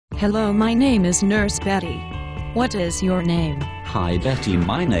Hello, my name is Nurse Betty. What is your name? Hi Betty,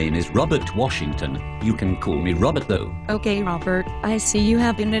 my name is Robert Washington. You can call me Robert though. Okay Robert, I see you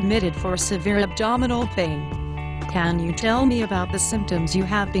have been admitted for severe abdominal pain. Can you tell me about the symptoms you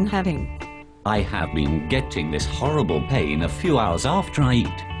have been having? I have been getting this horrible pain a few hours after I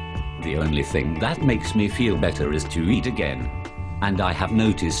eat. The only thing that makes me feel better is to eat again. And I have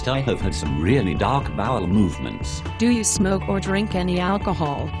noticed I have had some really dark bowel movements. Do you smoke or drink any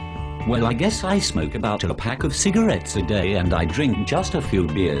alcohol? Well, I guess I smoke about a pack of cigarettes a day and I drink just a few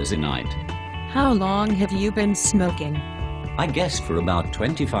beers a night. How long have you been smoking? I guess for about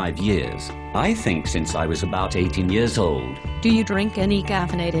 25 years. I think since I was about 18 years old. Do you drink any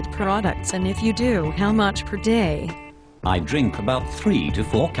caffeinated products, and if you do, how much per day? I drink about 3 to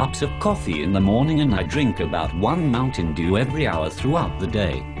 4 cups of coffee in the morning and I drink about 1 Mountain Dew every hour throughout the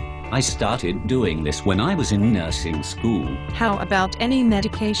day. I started doing this when I was in nursing school. How about any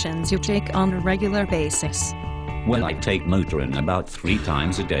medications you take on a regular basis? Well, I take Motrin about 3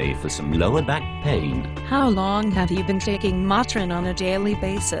 times a day for some lower back pain. How long have you been taking Motrin on a daily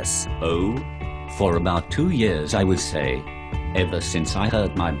basis? Oh, for about 2 years I would say. Ever since I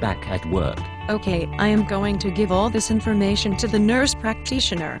hurt my back at work. Okay, I am going to give all this information to the nurse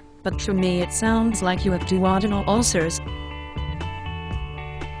practitioner, but to me it sounds like you have duodenal ulcers.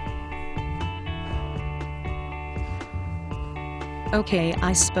 Okay,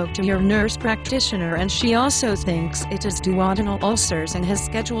 I spoke to your nurse practitioner and she also thinks it is duodenal ulcers and has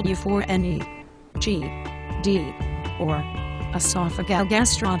scheduled you for an EGD or esophageal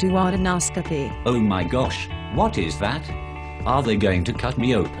gastroduodenoscopy. Oh my gosh, what is that? Are they going to cut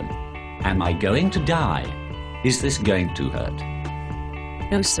me open? Am I going to die? Is this going to hurt?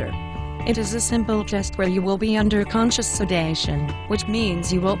 No sir. It is a simple test where you will be under conscious sedation, which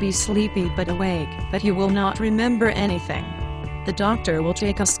means you will be sleepy but awake, but you will not remember anything. The doctor will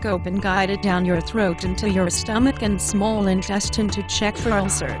take a scope and guide it down your throat into your stomach and small intestine to check for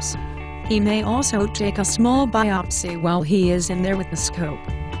ulcers. He may also take a small biopsy while he is in there with the scope.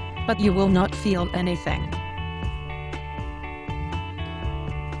 But you will not feel anything.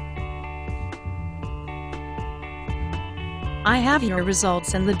 I have your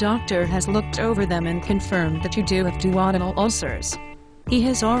results and the doctor has looked over them and confirmed that you do have duodenal ulcers. He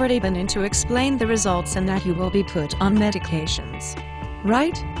has already been in to explain the results and that you will be put on medications.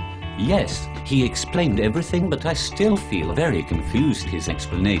 Right? Yes, he explained everything, but I still feel very confused. His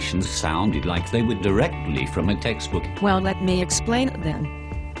explanations sounded like they were directly from a textbook. Well, let me explain it then.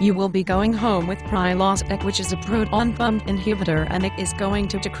 You will be going home with Prilosec, which is a proton pump inhibitor, and it is going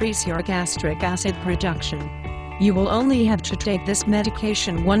to decrease your gastric acid production. You will only have to take this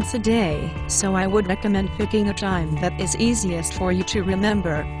medication once a day, so I would recommend picking a time that is easiest for you to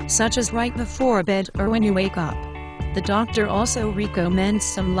remember, such as right before bed or when you wake up. The doctor also recommends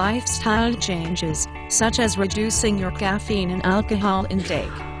some lifestyle changes, such as reducing your caffeine and alcohol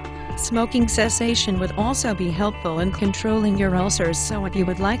intake. Smoking cessation would also be helpful in controlling your ulcers, so if you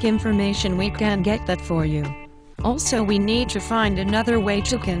would like information we can get that for you. Also, we need to find another way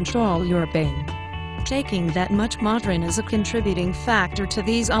to control your pain. Taking that much Motrin is a contributing factor to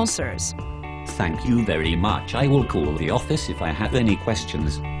these ulcers. Thank you very much. I will call the office if I have any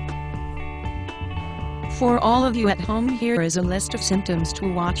questions. For all of you at home, here is a list of symptoms to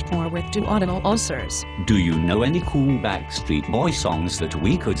watch for with duodenal ulcers. Do you know any cool Backstreet Boy songs that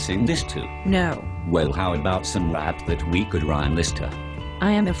we could sing this to? No. Well, how about some rap that we could rhyme this to?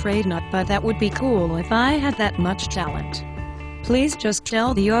 I am afraid not, but that would be cool if I had that much talent. Please just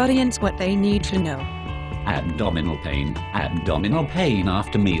tell the audience what they need to know. Abdominal pain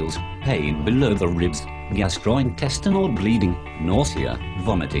after meals, pain below the ribs, gastrointestinal bleeding, nausea,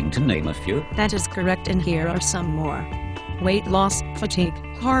 vomiting, to name a few. That is correct, and here are some more. Weight loss, fatigue,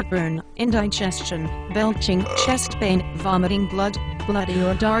 heartburn, indigestion, belching, chest pain, vomiting, bloody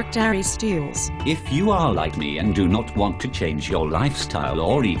or dark dairy stools. If you are like me and do not want to change your lifestyle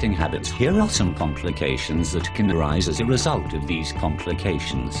or eating habits, here are some complications that can arise as a result of these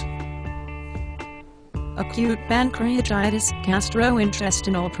complications. Acute pancreatitis,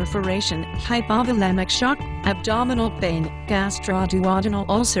 gastrointestinal perforation, hypovolemic shock, abdominal pain, gastroduodenal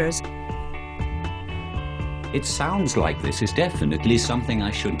ulcers. It sounds like this is definitely something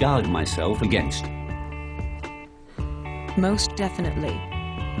I should guard myself against. Most definitely.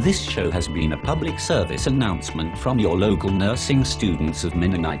 This show has been a public service announcement from your local nursing students of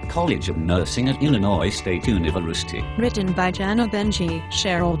Mennonite College of Nursing at Illinois State University. Written by Jana Benji,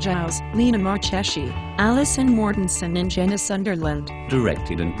 Cheryl Giles, Lena Marcheshi, Allison Mortensen and Jenna Sunderland.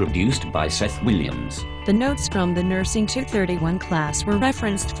 Directed and produced by Seth Williams. The notes from the Nursing 231 class were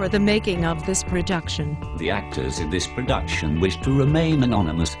referenced for the making of this production. The actors in this production wish to remain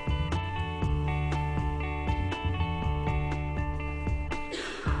anonymous.